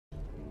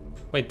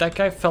Wait, that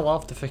guy fell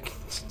off the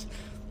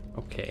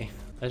Okay.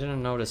 I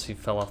didn't notice he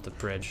fell off the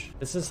bridge.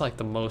 This is like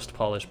the most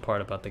polished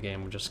part about the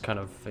game, which is kind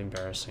of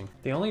embarrassing.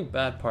 The only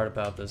bad part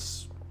about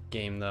this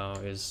game though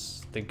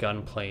is the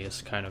gunplay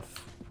is kind of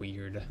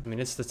weird. I mean,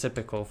 it's the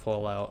typical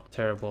Fallout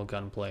terrible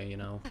gunplay, you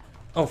know.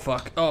 Oh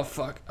fuck, oh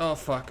fuck, oh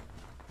fuck.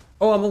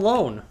 Oh, I'm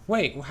alone.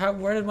 Wait,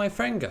 where did my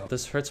friend go?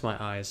 This hurts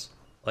my eyes.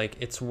 Like,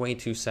 it's way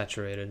too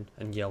saturated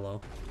and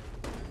yellow.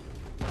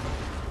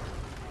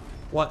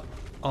 What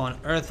on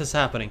earth is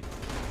happening?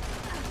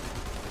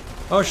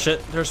 Oh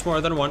shit, there's more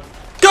than one.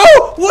 Go!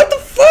 What the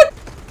fuck?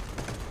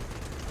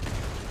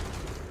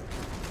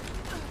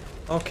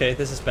 Okay,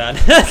 this is bad.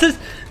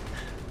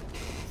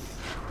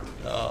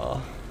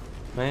 Oh,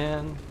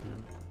 man.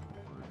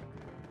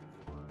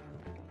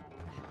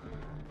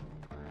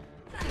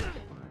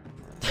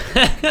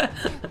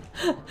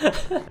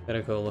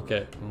 Gotta go look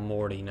at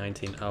Morty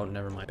 19. Oh,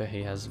 never mind. But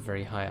he has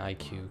very high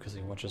IQ because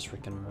he watches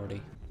freaking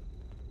Morty.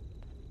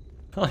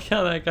 I like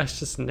how that guy's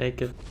just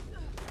naked.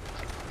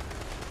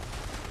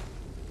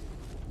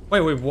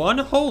 Wait, we won?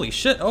 Holy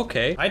shit,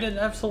 okay. I did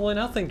absolutely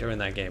nothing during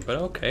that game, but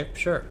okay,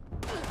 sure.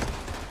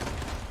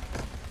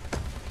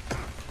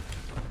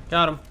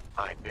 Got him.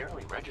 I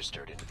barely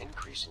registered an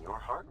increase in your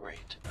heart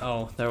rate.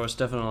 Oh, there was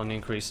definitely an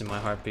increase in my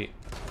heartbeat.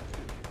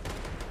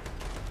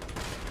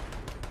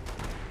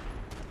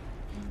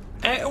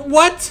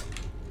 What?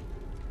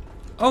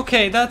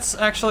 Okay, that's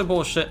actually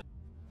bullshit.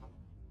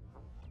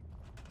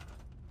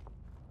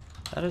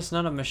 That is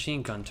not a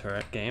machine gun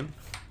turret game.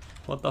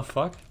 What the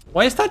fuck?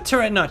 Why is that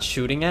turret not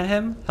shooting at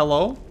him?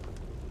 Hello?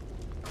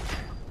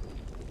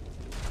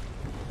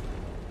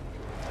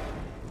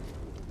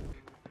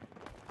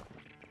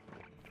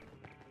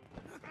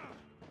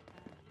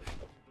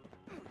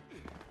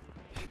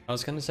 I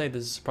was gonna say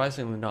this is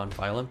surprisingly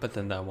non-violent, but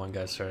then that one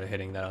guy started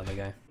hitting that other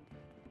guy.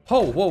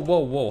 Oh, whoa, whoa,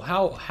 whoa.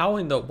 How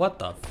in the, what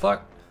the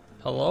fuck?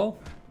 Hello?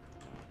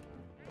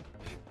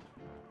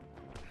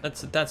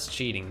 That's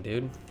cheating,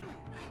 dude.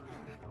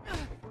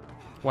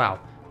 Wow.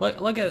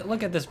 Look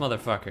at this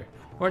motherfucker.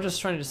 We're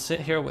just trying to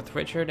sit here with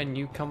Richard and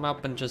you come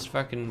up and just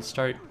fucking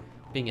start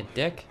being a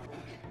dick?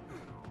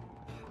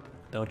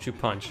 Don't you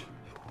punch.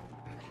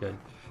 Good.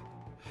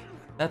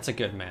 That's a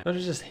good man. Don't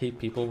you just hate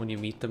people when you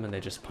meet them and they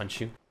just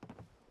punch you?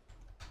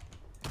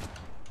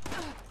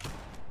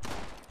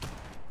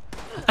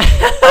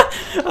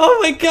 Oh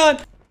my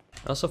god!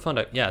 I also found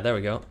out, yeah, there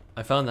we go.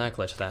 I found that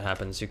glitch that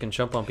happens. You can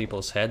jump on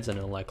people's heads and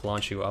it'll like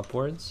launch you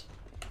upwards.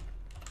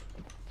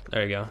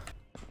 There you go.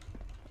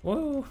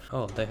 Whoa!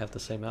 Oh, they have the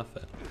same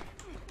outfit.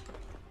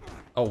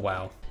 Oh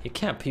wow. You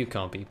can't puke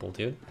on people,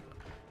 dude.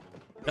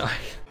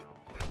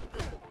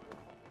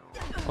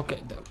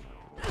 Okay.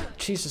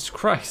 Jesus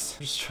Christ.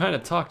 I'm just trying to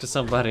talk to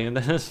somebody and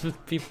then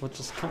people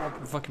just come up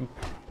and fucking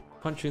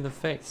punch you in the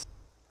face.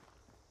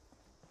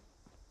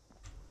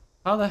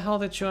 How the hell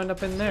did you end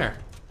up in there?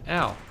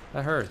 Ow,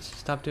 that hurts.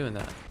 Stop doing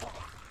that.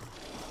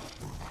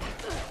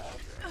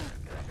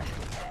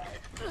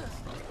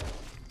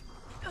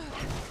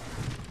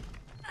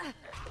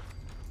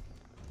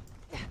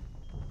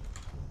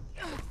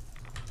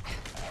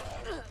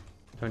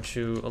 Don't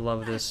you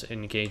love this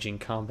engaging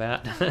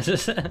combat?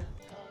 This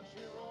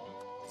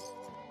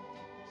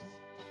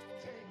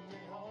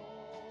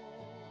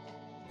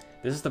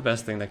is the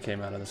best thing that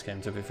came out of this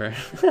game, to be fair.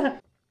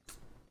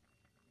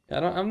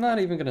 I'm not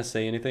even gonna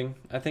say anything.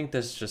 I think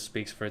this just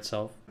speaks for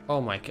itself.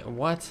 Oh my god,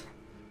 what?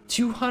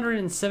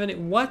 270,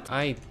 what?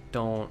 I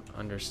don't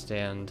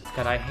understand.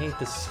 God, I hate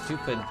this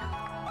stupid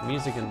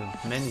music in the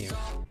menu.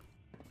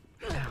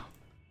 Ow.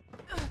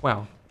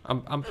 Wow,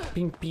 I'm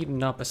being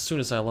beaten up as soon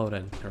as I load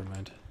in. Never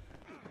mind.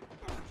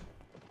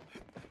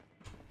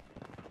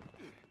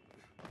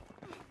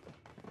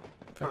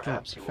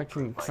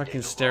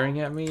 Fucking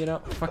staring at me, you know?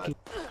 Fucking.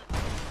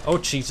 Oh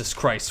Jesus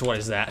Christ, what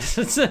is that?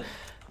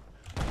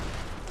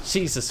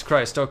 Jesus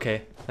Christ,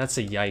 okay. That's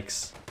a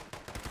yikes.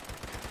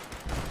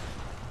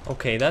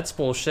 Okay, that's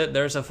bullshit.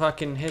 There's a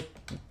fucking hit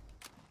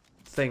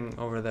thing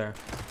over there.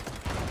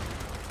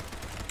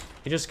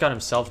 He just got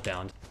himself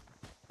downed.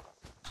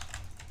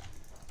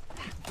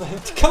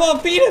 Come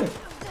on, beat him!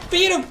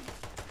 Beat him!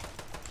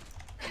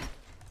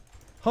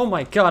 Oh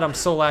my god, I'm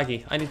so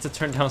laggy. I need to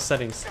turn down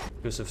settings.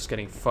 Yusuf's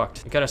getting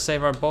fucked. We gotta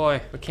save our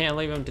boy. We can't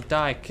leave him to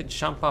die.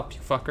 Jump up, you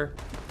fucker.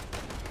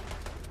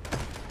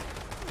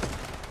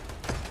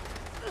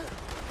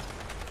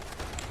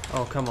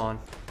 Oh, come on.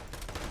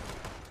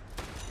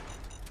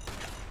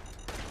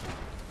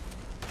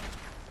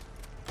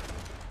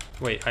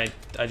 Wait,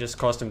 I just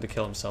caused him to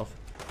kill himself.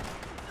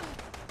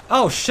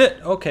 Oh shit!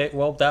 Okay,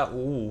 well that,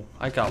 ooh,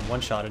 I got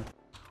one-shotted.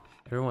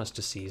 Everyone's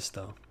deceased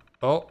though.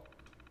 Oh.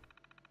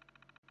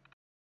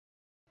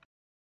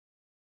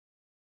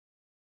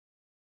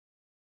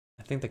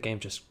 I think the game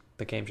just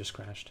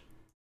crashed.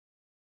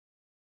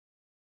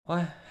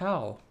 What?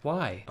 How?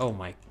 Why? Oh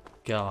my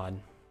god.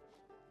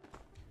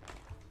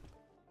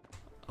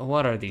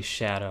 What are these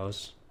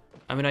shadows?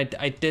 I mean,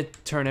 I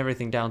did turn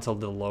everything down till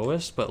the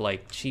lowest, but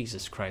like,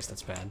 Jesus Christ,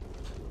 that's bad.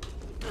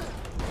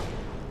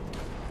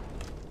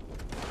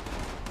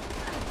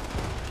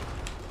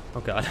 Oh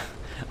god.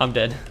 I'm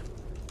dead.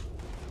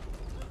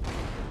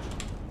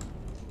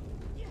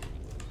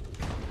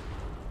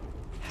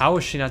 How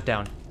is she not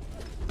down?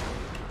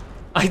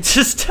 I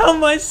just tell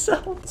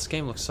myself. This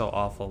game looks so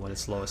awful when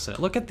it's lowest in it.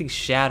 Look at these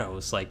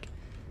shadows, like,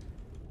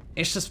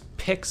 it's just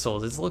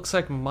pixels. It looks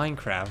like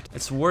Minecraft.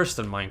 It's worse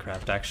than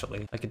Minecraft,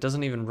 actually. Like, it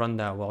doesn't even run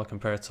that well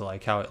compared to,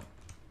 like, how it...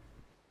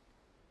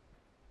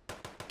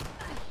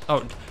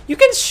 Oh, you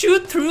can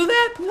shoot through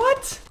that?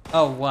 What?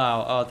 Oh,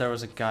 wow. Oh, there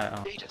was a guy.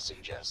 Oh. Data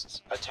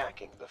suggests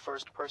attacking the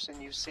first person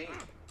you see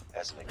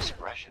as an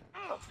expression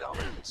of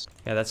dominance.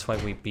 Yeah, that's why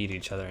we beat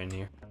each other in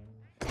here.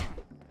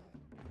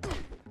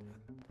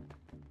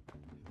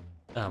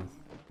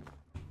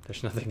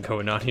 There's nothing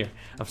going on here.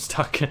 I'm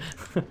stuck.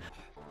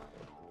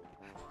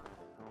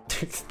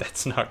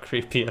 That's not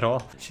creepy at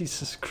all.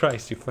 Jesus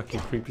Christ, you fucking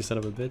creepy son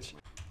of a bitch.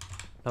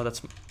 No,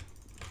 that's...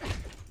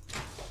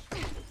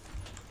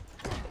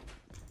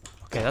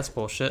 Okay, that's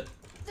bullshit.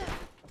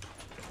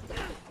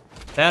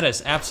 That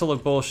is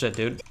absolute bullshit,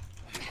 dude.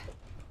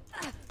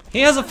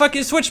 He has a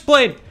fucking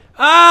switchblade!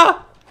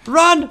 Ah!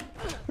 Run!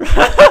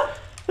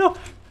 No!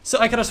 So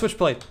I got a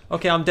switchblade.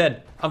 Okay, I'm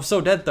dead. I'm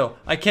so dead though.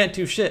 I can't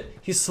do shit.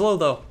 He's slow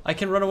though. I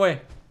can run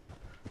away.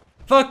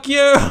 Fuck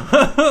you!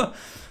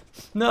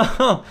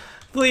 No!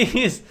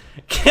 Please!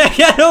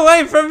 Get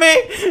away from me!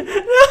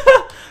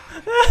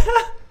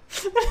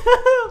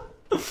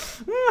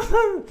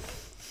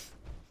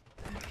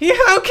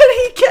 How can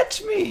he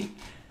catch me?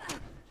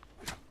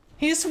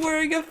 He's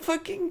wearing a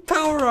fucking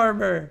power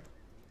armor.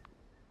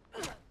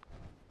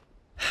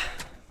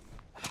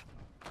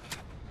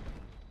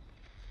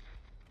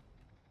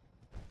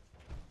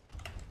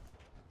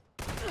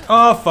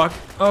 Oh fuck.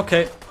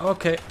 Okay,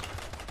 okay.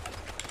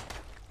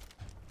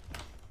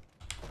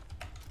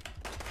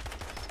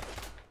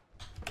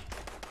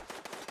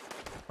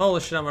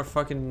 Holy shit, I'm a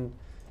fucking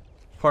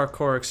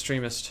parkour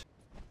extremist.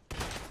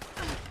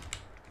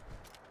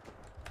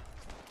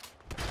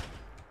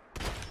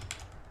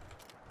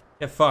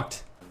 Get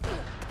fucked.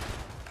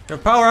 Your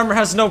power armor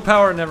has no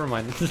power, never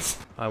mind.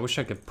 I wish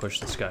I could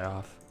push this guy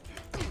off.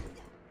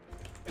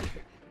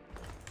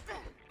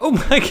 Oh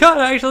my god,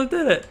 I actually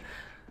did it!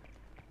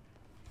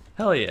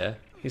 Hell yeah,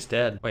 he's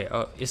dead. Wait,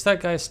 oh, is that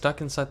guy stuck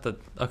inside the...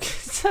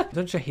 Okay,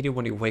 don't you hate it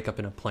when you wake up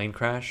in a plane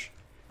crash,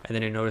 and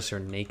then you notice you're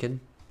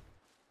naked?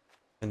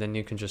 And then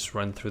you can just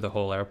run through the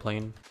whole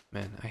airplane?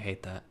 Man, I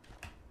hate that.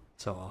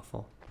 So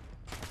awful.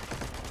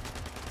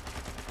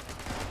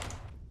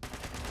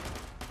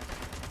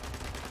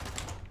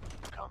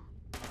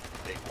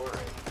 They were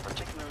a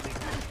particularly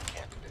good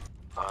candidate.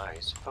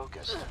 Eyes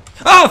focused.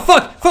 Oh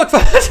fuck! Fuck!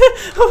 Fuck!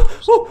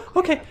 Oh,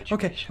 okay,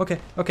 okay, okay,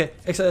 okay.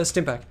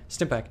 Stim pack,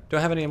 stim pack. Do I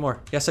have any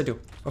more? Yes, I do.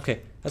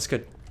 Okay, that's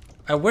good.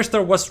 I wish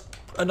there was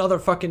another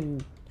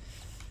fucking...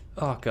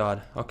 Oh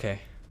god. Okay.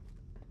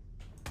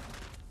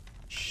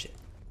 Shit.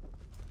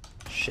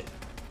 Shit.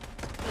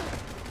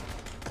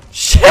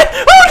 Shit!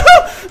 Oh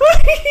no!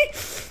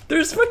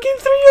 There's fucking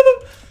 3 of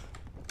them.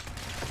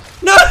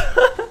 No!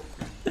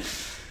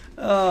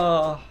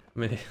 Oh. I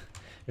mean,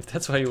 if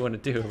that's what you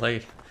want to do,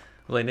 lay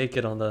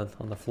naked on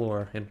the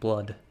floor in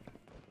blood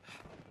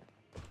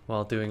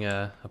while doing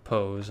a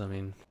pose. I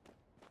mean,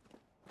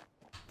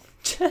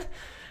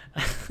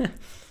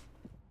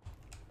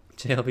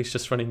 JLB's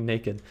just running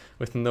naked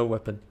with no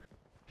weapon.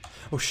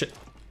 Oh shit.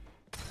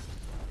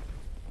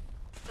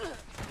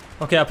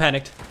 Okay, I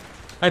panicked.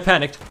 I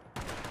panicked.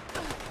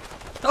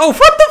 Oh,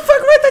 what the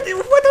fuck?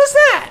 What was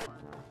that?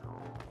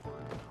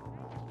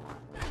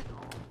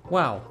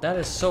 Wow, that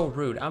is so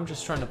rude. I'm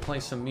just trying to play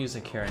some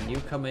music here and you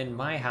come in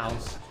my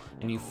house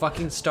and you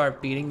fucking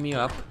start beating me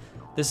up.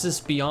 This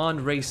is beyond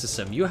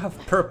racism. You have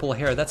purple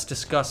hair, that's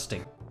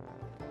disgusting.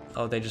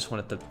 Oh, they just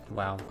wanted to...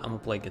 Wow, I'm gonna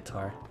play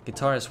guitar.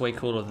 Guitar is way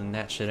cooler than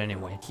that shit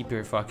anyway. Keep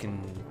your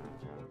fucking...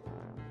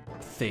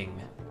 thing.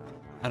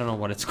 I don't know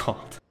what it's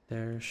called.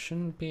 There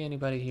shouldn't be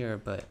anybody here,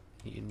 but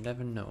you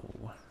never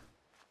know.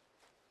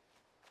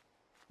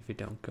 If you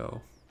don't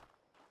go.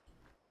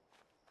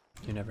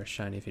 You're never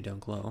shiny if you don't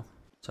glow.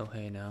 So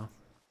hey now,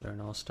 you're an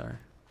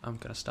all-star. I'm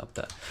gonna stop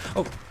that.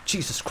 Oh,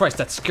 Jesus Christ,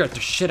 that scared the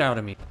shit out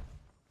of me.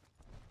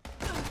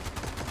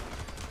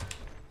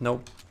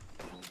 Nope.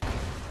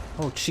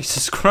 Oh,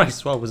 Jesus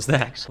Christ, what was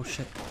that? Oh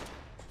shit.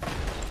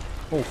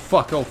 Oh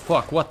fuck,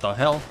 what the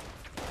hell?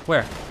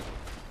 Where?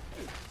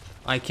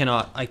 I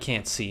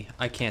can't see.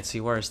 I can't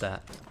see, where is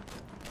that?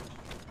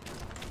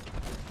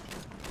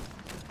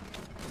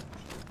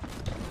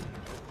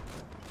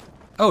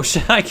 Oh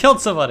shit, I killed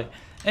somebody.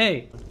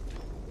 Hey.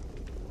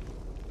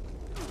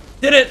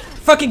 Did it!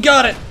 Fucking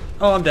got it!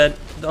 Oh, I'm dead.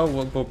 Oh,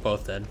 we're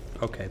both dead.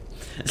 Okay.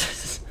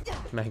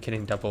 Man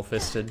getting double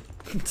fisted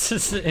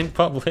in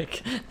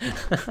public.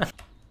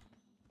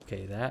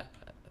 Okay, that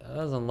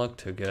doesn't look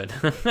too good.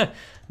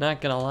 Not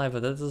gonna lie,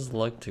 but that doesn't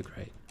look too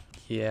great.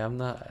 Yeah,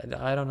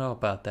 I don't know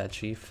about that,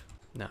 Chief.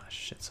 Nah,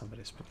 shit,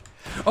 somebody's...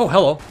 Oh,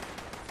 hello!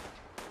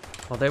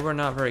 Well, they were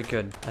not very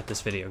good at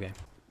this video game.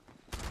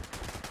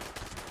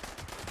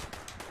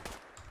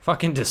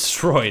 Fucking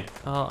destroyed.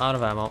 Oh, out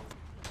of ammo.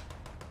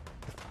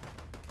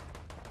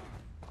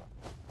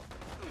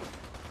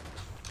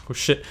 Oh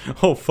shit.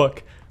 Oh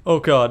fuck. Oh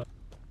god.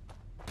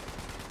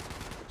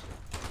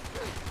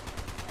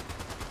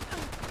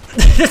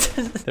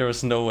 There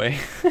was no way.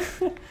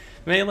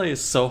 Melee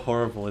is so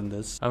horrible in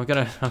this. I'm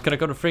gonna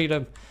go to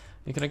freedom.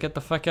 I'm gonna get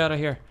the fuck out of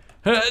here.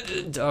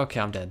 Okay,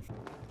 I'm dead.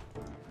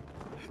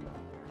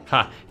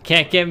 Ha!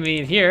 Can't get me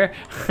in here.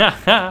 Ha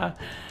ha!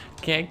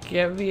 Can't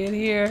get me in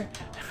here.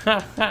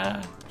 Ha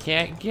ha!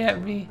 Can't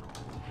get me.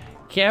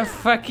 Can't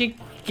fucking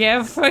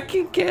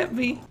get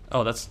me.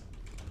 Oh, that's.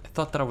 I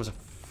thought that I was a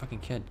fucking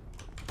kid.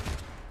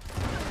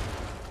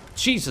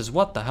 Jesus,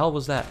 what the hell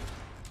was that?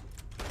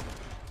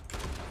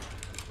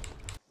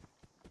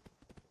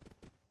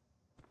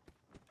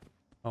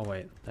 Oh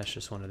wait, that's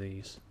just one of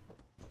these.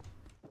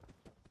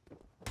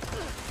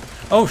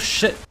 Oh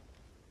shit!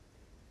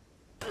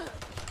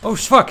 Oh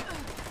fuck!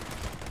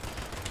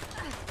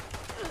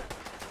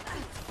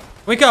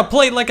 We got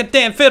played like a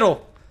damn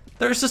fiddle!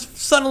 There's just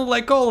suddenly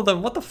like all of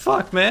them, what the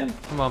fuck, man?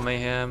 Come on,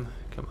 Mayhem.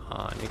 Come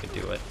on, you can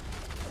do it.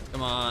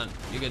 Come on,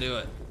 you can do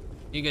it.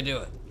 You can do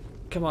it.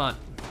 Come on.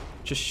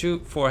 Just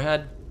shoot,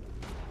 forehead.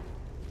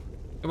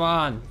 Come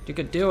on, you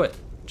can do it.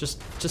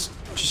 Just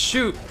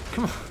shoot.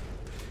 Come on.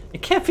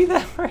 It can't be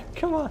that hard.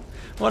 Come on.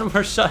 One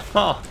more shot.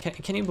 Oh,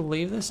 can you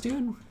believe this,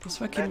 dude? This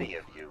fucking. Many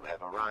of you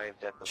have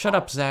arrived at the Shut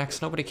up, vault Zax.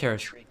 with Nobody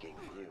cares. intriguing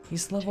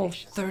He's level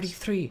mutations.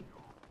 33.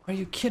 Are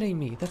you kidding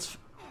me? That's.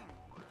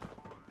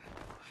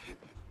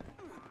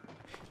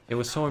 It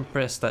was so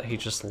impressed that he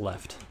just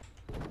left.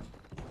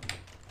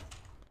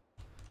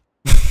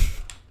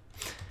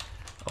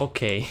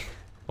 Okay.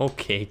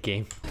 Okay,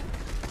 game.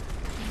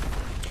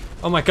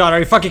 Oh my god, are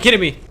you fucking kidding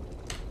me?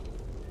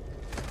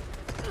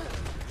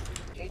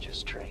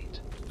 Aegis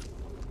trait.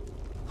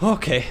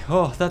 Okay,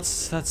 oh,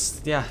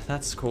 yeah,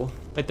 that's cool.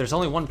 Wait, there's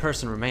only one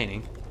person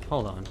remaining.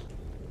 Hold on.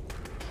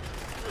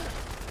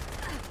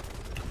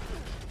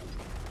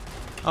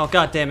 Oh,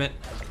 god damn it.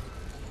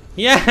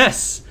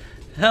 Yes!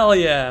 Hell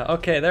yeah!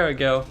 Okay, there we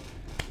go.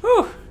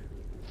 Whew!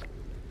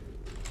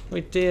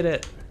 We did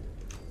it.